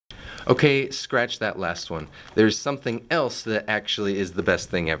Okay, scratch that last one. There's something else that actually is the best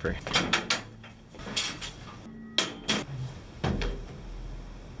thing ever.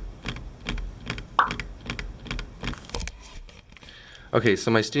 Okay,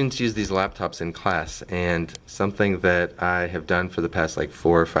 so my students use these laptops in class, and something that I have done for the past like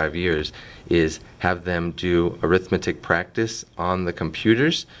 4 or 5 years is have them do arithmetic practice on the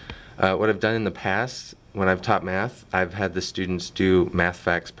computers. What I've done in the past, when I've taught math, I've had the students do math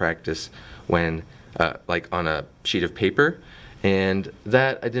facts practice when, like on a sheet of paper, and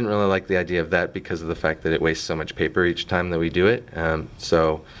that, I didn't really like the idea of that because of the fact that it wastes so much paper each time that we do it.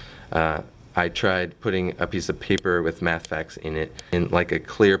 I tried putting a piece of paper with math facts in it in like a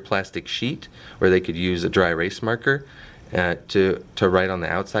clear plastic sheet where they could use a dry erase marker to write on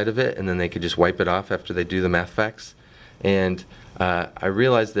the outside of it, and then they could just wipe it off after they do the math facts. And I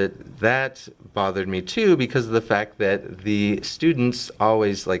realized that bothered me too because of the fact that the students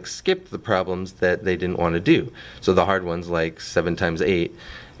always like skipped the problems that they didn't want to do. So the hard ones like 7 times 8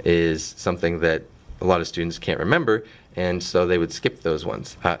 is something that a lot of students can't remember, and so they would skip those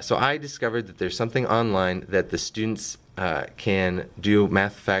ones. So I discovered that there's something online that the students can do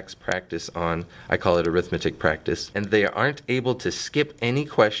math facts practice on. I call it arithmetic practice, and they aren't able to skip any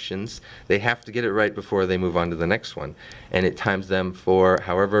questions. They have to get it right before they move on to the next one, and it times them for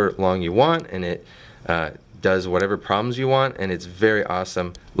however long you want, and it does whatever problems you want, and it's very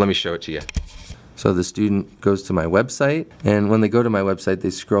awesome. Let me show it to you. So the student goes to my website, and when they go to my website, they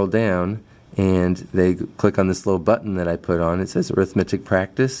scroll down and they click on this little button that I put on. It says Arithmetic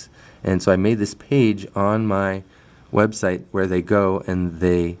Practice, and so I made this page on my website where they go and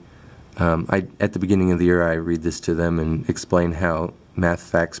they, at the beginning of the year I read this to them and explain how math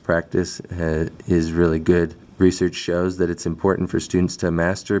facts practice is really good. Research shows that it's important for students to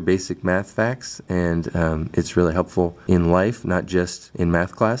master basic math facts, and it's really helpful in life, not just in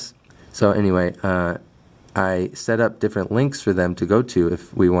math class. So anyway, I set up different links for them to go to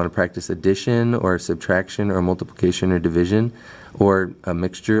if we want to practice addition or subtraction or multiplication or division or a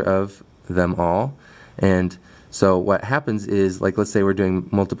mixture of them all. And so what happens is, like let's say we're doing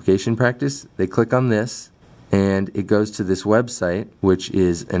multiplication practice, they click on this and it goes to this website, which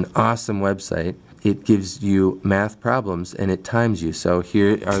is an awesome website. It gives you math problems and it times you. So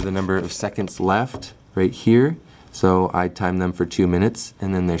here are the number of seconds left right here. So I time them for 2 minutes,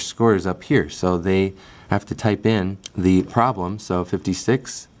 and then their score is up here. So they have to type in the problem, so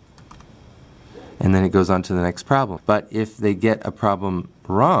 56, and then it goes on to the next problem. But if they get a problem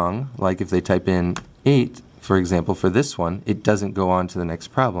wrong, like if they type in 8, for example, for this one, it doesn't go on to the next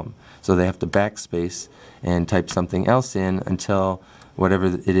problem. So they have to backspace and type something else in until whatever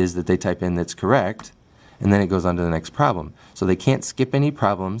it is that they type in that's correct, and then it goes on to the next problem. So they can't skip any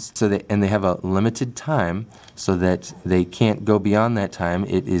problems, and they have a limited time so that they can't go beyond that time.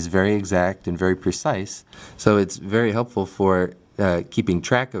 It is very exact and very precise, so it's very helpful for keeping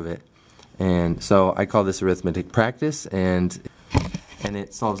track of it. And so I call this arithmetic practice, and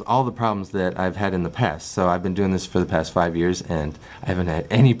it solves all the problems that I've had in the past. So I've been doing this for the past 5 years, and I haven't had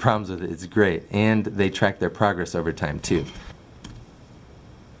any problems with it. It's great, and they track their progress over time too.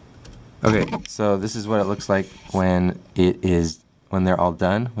 Okay, so this is what it looks like when they're all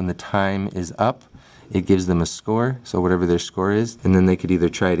done. When the time is up, it gives them a score, so whatever their score is, and then they could either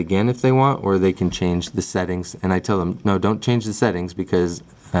try it again if they want, or they can change the settings. And I tell them, no, don't change the settings because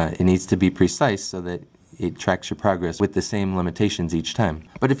it needs to be precise so that it tracks your progress with the same limitations each time.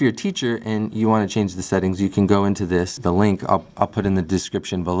 But if you're a teacher and you want to change the settings, you can go into the link I'll put in the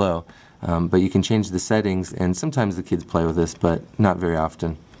description below. But you can change the settings, and sometimes the kids play with this, but not very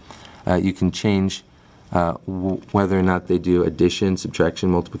often. You can change whether or not they do addition, subtraction,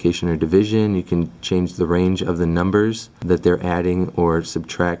 multiplication, or division. You can change the range of the numbers that they're adding or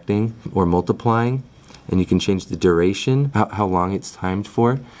subtracting or multiplying. And you can change the duration, how long it's timed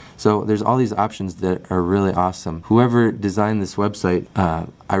for. So there's all these options that are really awesome. Whoever designed this website,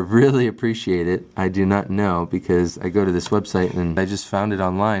 I really appreciate it. I do not know because I go to this website and I just found it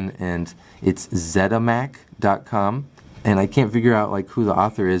online, and it's Zetamak.com. And I can't figure out like who the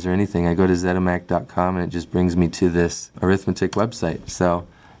author is or anything. I go to Zetamak.com and it just brings me to this arithmetic website. So,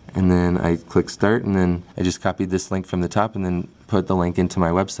 and then I click start, and then I just copied this link from the top and then put the link into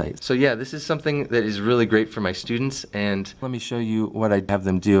my website. So yeah, this is something that is really great for my students, and let me show you what I have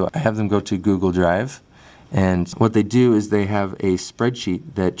them do. I have them go to Google Drive, and what they do is they have a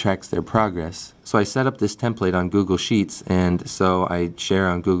spreadsheet that tracks their progress. So I set up this template on Google Sheets, and so I share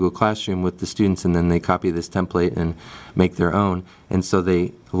on Google Classroom with the students, and then they copy this template and make their own. And so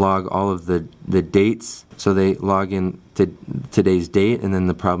they log all of the dates. So they log in to today's date and then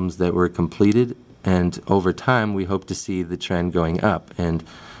the problems that were completed. And over time, we hope to see the trend going up. And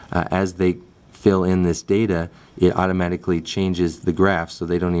as they fill in this data, it automatically changes the graph so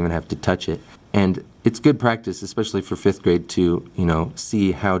they don't even have to touch it. And it's good practice, especially for 5th grade, to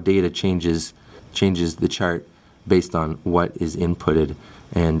see how data changes the chart based on what is inputted,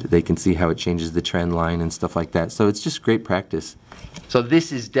 and they can see how it changes the trend line and stuff like that. So it's just great practice. So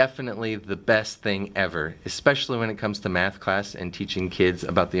this is definitely the best thing ever, especially when it comes to math class and teaching kids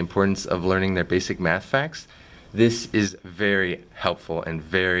about the importance of learning their basic math facts. This is very helpful and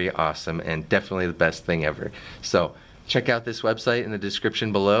very awesome and definitely the best thing ever. So check out this website in the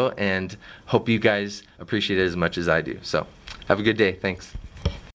description below, and hope you guys appreciate it as much as I do. So have a good day. Thanks.